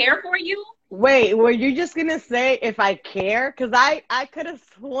I care for you. Wait, were you just gonna say if I care? Because I could have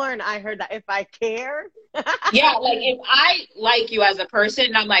sworn I heard that if I care. Yeah, like if I like you as a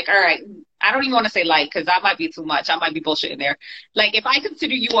person, I'm like, all right, I don't even want to say like because that might be too much. I might be bullshitting there. Like if I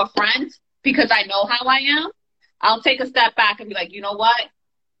consider you a friend because I know how I am, I'll take a step back and be like, you know what?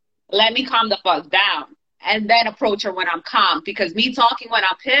 Let me calm the fuck down and then approach her when I'm calm. Because me talking when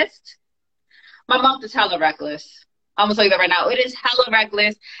I'm pissed, my mouth is hella reckless. I'm gonna tell you that right now. It is hella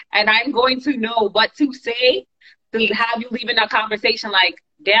reckless, and I'm going to know what to say to have you leaving that conversation like,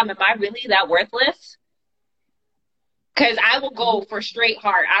 damn, am I really that worthless? Because I will go for straight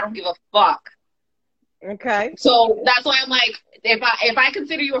heart. I don't give a fuck. Okay. So that's why I'm like, if I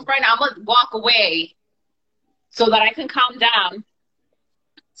consider you a friend, I'm gonna walk away so that I can calm down,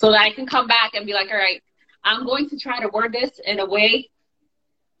 so that I can come back and be like, all right, I'm going to try to word this in a way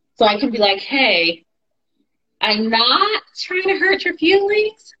so I can be like, hey, I'm not trying to hurt your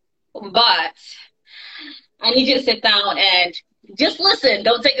feelings, but I need you to sit down and just listen.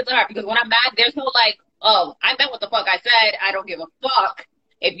 Don't take it to heart, because when I'm mad, there's no like, oh, I meant what the fuck I said. I don't give a fuck.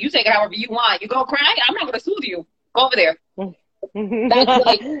 If you take it however you want, you go cry. I'm not going to soothe you. Go over there. That's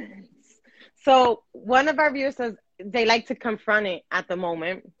like. So one of our viewers says they like to confront it at the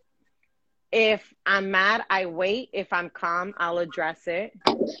moment. If I'm mad, I wait. If I'm calm, I'll address it.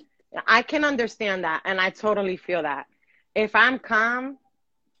 I can understand that, and I totally feel that. If I'm calm,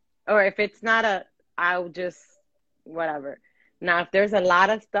 or if it's not I'll just, whatever. Now, if there's a lot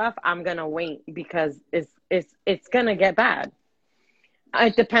of stuff, I'm going to wait because it's going to get bad.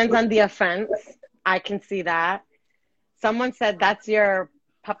 It depends on the offense. I can see that. Someone said that's your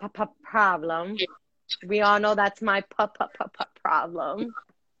problem. We all know that's my problem.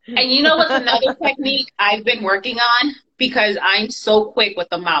 And you know what's another technique I've been working on? Because I'm so quick with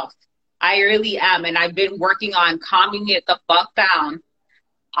the mouth. I really am. And I've been working on calming it the fuck down.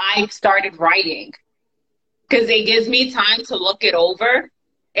 I've started writing. Because it gives me time to look it over.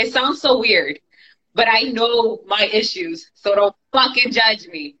 It sounds so weird. But I know my issues. So don't fucking judge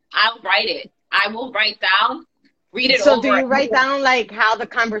me. I'll write it. I will write down, read it over. So do you write down like how the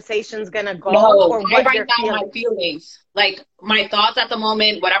conversation's going to go? No, or what I write down my feelings. Like my thoughts at the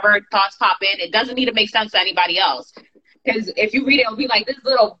moment, whatever thoughts pop in. It doesn't need to make sense to anybody else. Because if you read it, it'll be like, this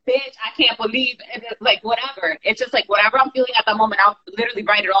little bitch, I can't believe, and it's like, whatever. It's just like, whatever I'm feeling at the moment, I'll literally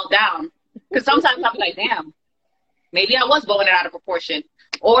write it all down. Because sometimes I'll be like, damn, maybe I was blowing it out of proportion.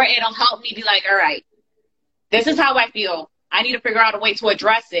 Or it'll help me be like, all right, this is how I feel. I need to figure out a way to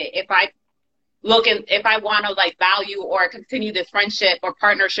address it. If I want to like value or continue this friendship or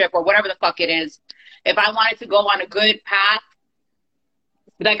partnership or whatever the fuck it is, if I wanted to go on a good path,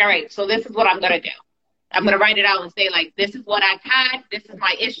 be like, all right, so this is what I'm going to do. I'm going to write it out and say, like, this is what I've had. This is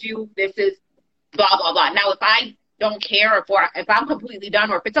my issue. This is blah, blah, blah. Now, if I don't care, if I'm completely done,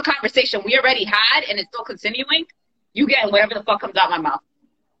 or if it's a conversation we already had and it's still continuing, you get whatever the fuck comes out my mouth.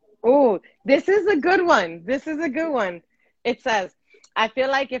 Oh, this is a good one. This is a good one. It says, I feel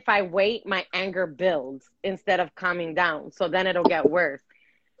like if I wait, my anger builds instead of calming down. So then it'll get worse.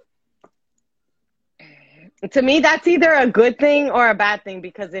 To me, that's either a good thing or a bad thing,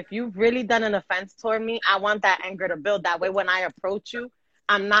 because if you've really done an offense toward me, I want that anger to build. That way, when I approach you,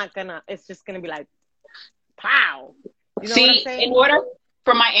 it's just going to be like, pow. You know what I'm saying? In order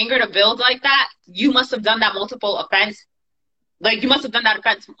for my anger to build like that, you must have done that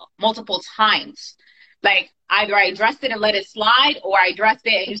offense multiple times. Like, either I addressed it and let it slide, or I addressed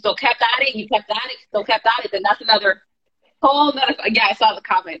it and you still kept at it, and you kept at it, still kept at it, then that's another whole nother. Yeah, I saw the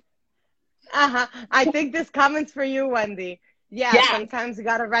comment. I think this comment's for you, Wendy. Yeah, sometimes you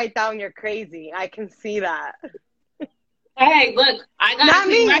gotta write down you're crazy. I can see that. Hey, look, I got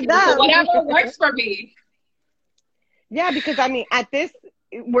to whatever works for me. Yeah, because I mean,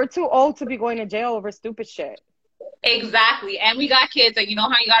 we're too old to be going to jail over stupid shit. Exactly. And we got kids, and you know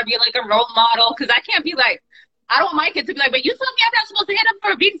how you gotta be like a role model, because I can't be like, I don't want my kids to be like, but you told me I'm not supposed to hit him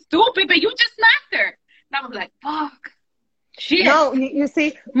for being stupid, but you just smacked her. And I'm like, fuck. Shit. No, you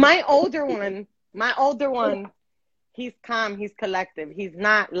see, my older one, he's calm, he's collective. He's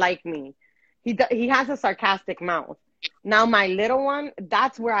not like me. He has a sarcastic mouth. Now, my little one,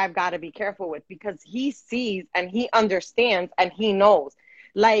 that's where I've got to be careful with, because he sees and he understands and he knows.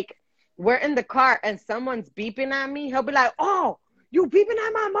 Like, we're in the car and someone's beeping at me, he'll be like, oh, you beeping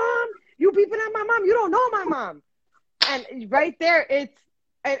at my mom? You beeping at my mom. You don't know my mom. And right there,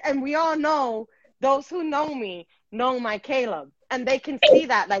 and we all know, those who know me know my Caleb. And they can see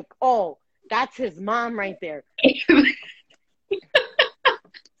that, like, oh, that's his mom right there.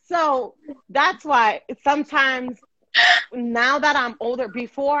 So that's why sometimes, now that I'm older,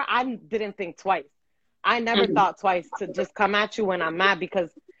 before I didn't think twice. I never thought twice to just come at you when I'm mad, because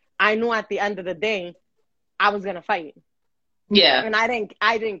I knew at the end of the day I was gonna fight. Yeah. And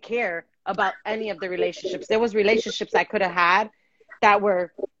I didn't care about any of the relationships. There was relationships I could have had that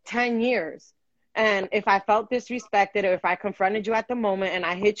were 10 years. And if I felt disrespected, or if I confronted you at the moment and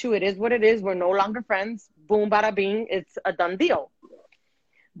I hit you, it is what it is. We're no longer friends. Boom, bada bing. It's a done deal.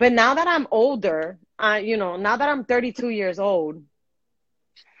 But now that I'm older, now that I'm 32 years old.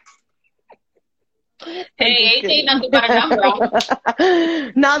 Hey, ain't nothing but a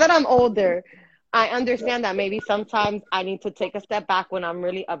number. Now that I'm older, I understand that maybe sometimes I need to take a step back when I'm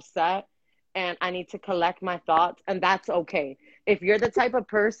really upset, and I need to collect my thoughts, and that's okay. If you're the type of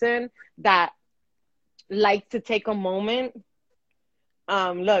person that likes to take a moment,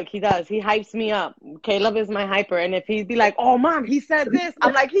 look, he does. He hypes me up. Caleb is my hyper, and if he'd be like, "Oh, mom, he said this,"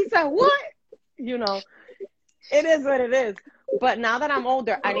 I'm like, "He said what?" It is what it is. But now that I'm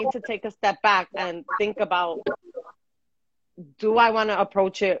older, I need to take a step back and think about, do I want to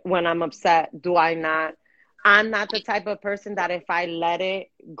approach it when I'm upset? Do I not? I'm not the type of person that if I let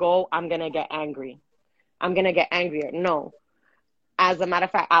it go, I'm going to get angry. I'm going to get angrier. No. As a matter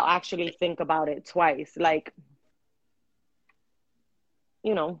of fact, I'll actually think about it twice. Like,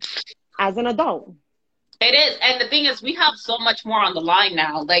 as an adult. It is. And the thing is, we have so much more on the line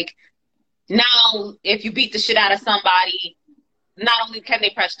now. Like, now, if you beat the shit out of somebody, not only can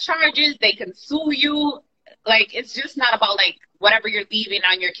they press charges, they can sue you. Like, it's just not about, like, whatever you're leaving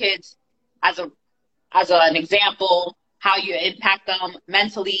on your kids as an example, how you impact them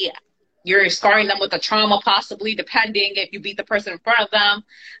mentally. You're scarring them with a trauma, possibly, depending if you beat the person in front of them.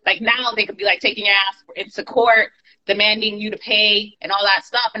 Like, now they could be, like, taking your ass into court, demanding you to pay and all that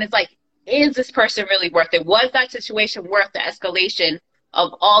stuff. And it's like, is this person really worth it? Was that situation worth the escalation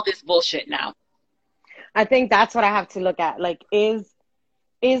of all this bullshit now? I think that's what I have to look at. Like, is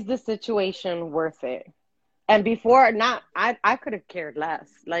the situation worth it? And before, I could have cared less.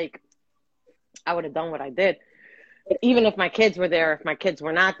 Like, I would have done what I did. Even if my kids were there, if my kids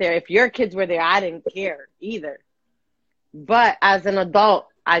were not there, if your kids were there, I didn't care either. But as an adult,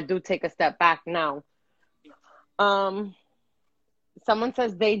 I do take a step back now. Someone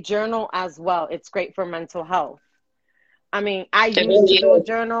says they journal as well. It's great for mental health. I mean, I used to do a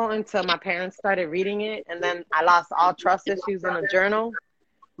journal until my parents started reading it, and then I lost all trust issues in a journal.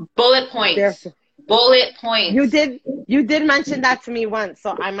 Bullet points. Bullet points. You did mention that to me once,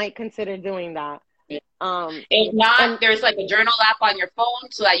 so I might consider doing that. If not, there's like a journal app on your phone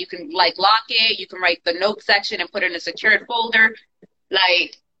so that you can like lock it. You can write the note section and put it in a secured folder.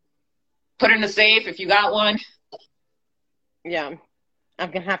 Like, put it in a safe if you got one. Yeah,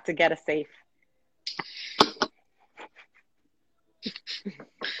 I'm gonna have to get a safe.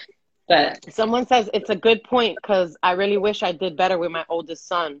 But someone says it's a good point, because I really wish I did better with my oldest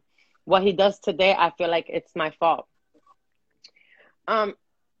son. What he does today, I feel like it's my fault.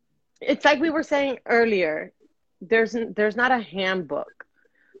 It's like we were saying earlier, there's not a handbook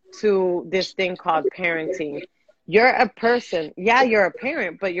to this thing called parenting. You're a person. Yeah, you're a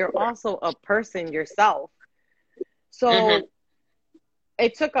parent, but you're also a person yourself. So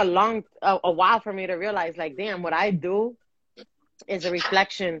it took a while for me to realize, like, damn, what I do is a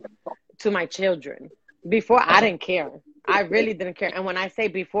reflection to my children. Before, I didn't care. I really didn't care. And when I say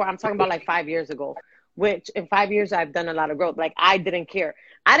before, I'm talking about like 5 years ago, which in 5 years, I've done a lot of growth. Like, I didn't care.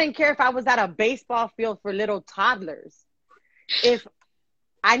 I didn't care if I was at a baseball field for little toddlers. If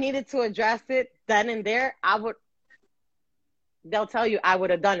I needed to address it then and there, they'll tell you I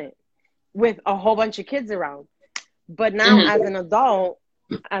would have done it with a whole bunch of kids around. But now as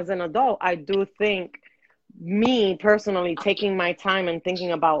an adult, I do think, me personally, taking my time and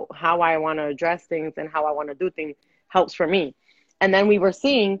thinking about how I want to address things and how I want to do things helps for me. And then we were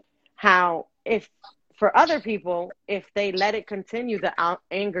seeing how, if for other people, if they let it continue, the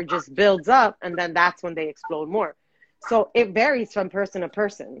anger just builds up, and then that's when they explode more. So it varies from person to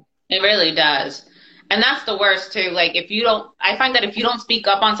person. It really does. And that's the worst too. Like, I find that if you don't speak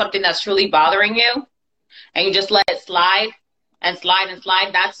up on something that's truly bothering you, and you just let it slide and slide and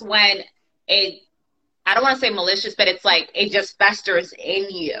slide, that's when I don't want to say malicious, but it's like it just festers in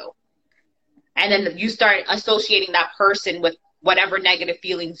you. And then you start associating that person with whatever negative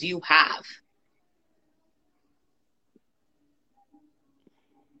feelings you have.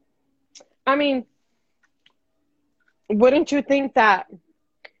 I mean, wouldn't you think that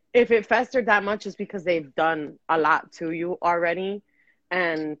if it festered that much, it's because they've done a lot to you already.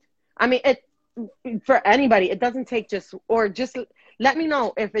 And I mean, it for anybody, it doesn't take just let me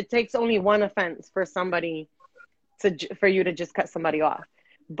know if it takes only one offense for somebody for you to just cut somebody off.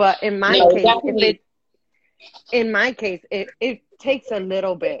 But in my No, case, definitely. it takes a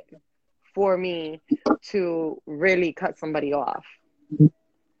little bit for me to really cut somebody off,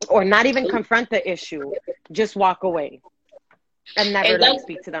 or not even confront the issue, just walk away and never It like does.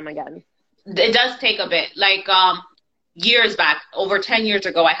 speak to them again. It does take a bit. Like years back, over 10 years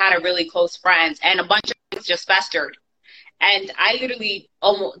ago, I had a really close friend, and a bunch of things just festered. And I literally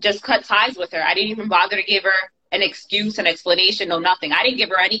almost just cut ties with her. I didn't even bother to give her an excuse, an explanation, no nothing. I didn't give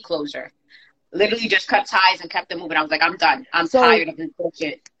her any closure. Literally just cut ties and kept it moving. I was like, I'm done. I'm So tired of this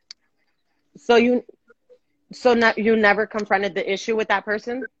bullshit. so you you never confronted the issue with that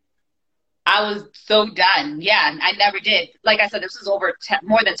person? I was so done. Yeah, I never did. Like I said, this was over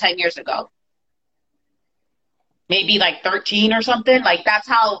more than 10 years ago. Maybe like 13 or something. Like that's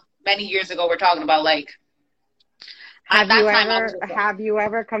how many years ago we're talking about. Like at that time, I was just like, Have you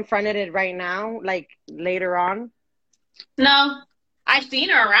ever confronted it right now, like later on? no, I've seen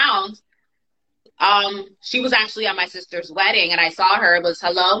her around. She was actually at my sister's wedding, and I saw her. It was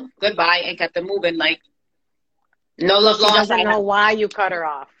hello, goodbye, and kept it moving. Like no So love she lost. doesn't know why you cut her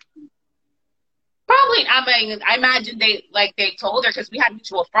off. Probably, I mean, I imagine they told her because we had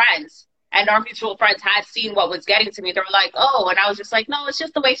mutual friends, and our mutual friends had seen what was getting to me. They were like, "Oh," and I was just like, "No, it's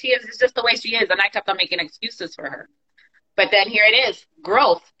just the way she is. It's just the way she is," and I kept on making excuses for her. But then here it is,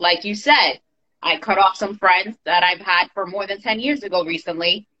 growth, like you said. I cut off some friends that I've had for more than 10 years ago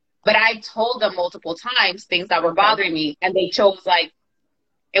recently, but I told them multiple times things that were Okay. bothering me, and they chose like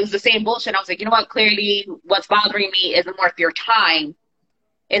it was the same bullshit. I was like, you know what? Clearly, what's bothering me isn't worth your time.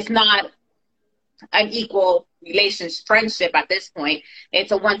 It's not an equal relationship, friendship at this point.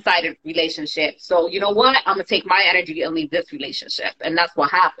 It's a one-sided relationship. So you know what? I'm gonna take my energy and leave this relationship, and that's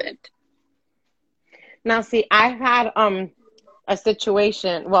what happened. Now, see, I've had a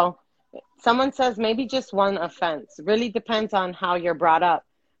situation. Well, someone says maybe just one offense. Really depends on how you're brought up.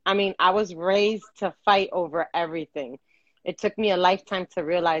 I mean, I was raised to fight over everything. It took me a lifetime to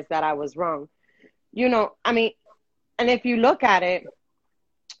realize that I was wrong. I mean, and if you look at it,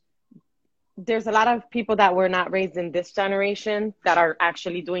 there's a lot of people that were not raised in this generation that are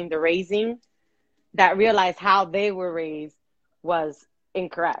actually doing the raising, that realize how they were raised was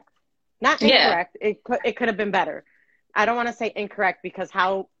incorrect. Not Yeah. incorrect. It could have been better. I don't want to say incorrect because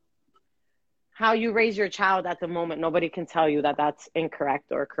how you raise your child at the moment, nobody can tell you that that's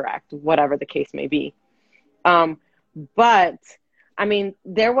incorrect or correct, whatever the case may be. But I mean,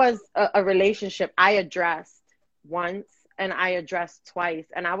 there was a relationship I addressed once and I addressed twice,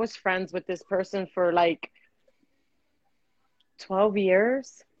 and I was friends with this person for like 12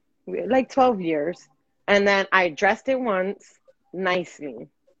 years, like 12 years. And then I addressed it once nicely.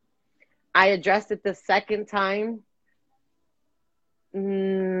 I addressed it the second time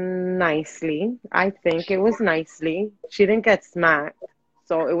nicely. I think it was nicely. She didn't get smacked,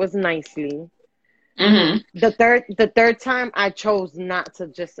 so it was nicely. Hmm. The third time I chose not to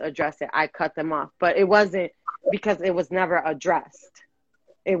just address it. I cut them off, but it wasn't because it was never addressed.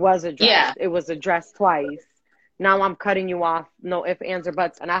 It was Yeah. addressed. It was addressed twice. Now I'm cutting you off. No ifs, ands, or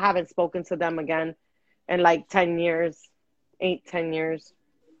buts. And I haven't spoken to them again in like 10 years, 8, 10 years.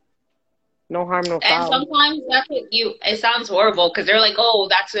 No harm, no And foul. sometimes that's what it sounds horrible because they're like, oh,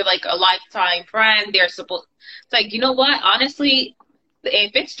 that's like a lifetime friend. They're supposed, it's like, you know what? Honestly,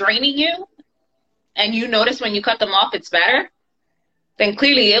 if it's draining you and you notice when you cut them off, it's better, then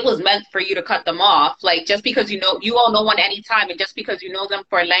clearly it was meant for you to cut them off. Like just because you all know one anytime and just because you know them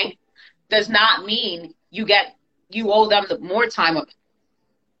for length does not mean you owe them the more time of.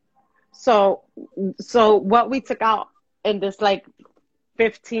 So, so what we took out in this like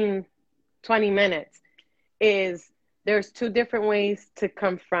 15, 20 minutes is there's two different ways to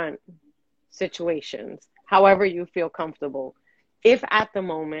confront situations, however you feel comfortable. If at the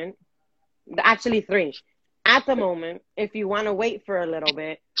moment, actually three, at the moment, if you want to wait for a little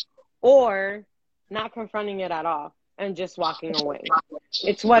bit, or not confronting it at all and just walking away.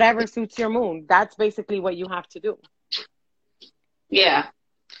 It's whatever suits your mood. That's basically what you have to do. Yeah.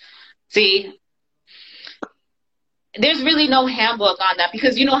 See, there's really no handbook on that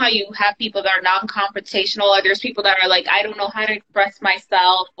because you know how you have people that are non-confrontational, or there's people that are like, I don't know how to express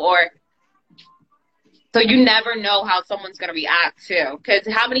myself, or so you never know how someone's going to react too. Because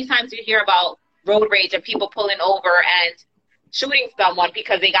how many times you hear about road rage and people pulling over and shooting someone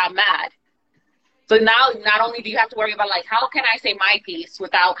because they got mad. So now not only do you have to worry about like, how can I say my piece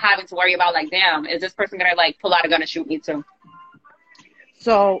without having to worry about like, damn, is this person going to like pull out a gun and shoot me too?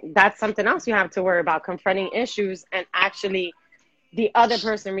 So that's something else you have to worry about, confronting issues and actually the other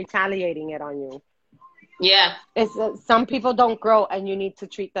person retaliating it on you. Yeah. It's some people don't grow and you need to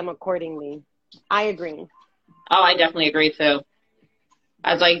treat them accordingly. I agree. Oh, I definitely agree too.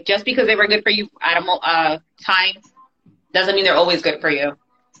 I was like, just because they were good for you at a time doesn't mean they're always good for you.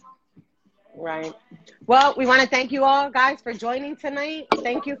 Right. Well, we want to thank you all, guys, for joining tonight.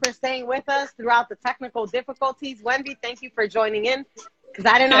 Thank you for staying with us throughout the technical difficulties. Wendy, thank you for joining in, because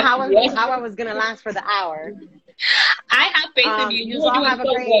I didn't know how I was going to last for the hour. I have faith in you. You all have a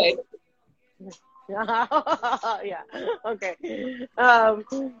great... Yeah. Okay.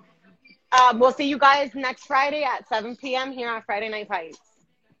 We'll see you guys next Friday at 7 p.m. here on Friday Night Fights.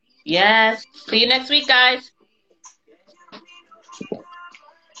 Yes. See you next week, guys.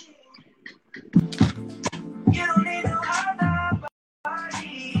 You don't need no other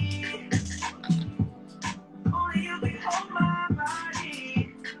body. Only you can hold my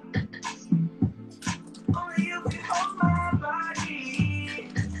body. Only you can hold my body.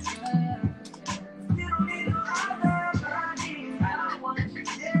 You don't need no other body. I don't want you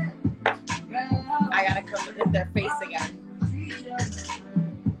dead. I gotta come in their face again.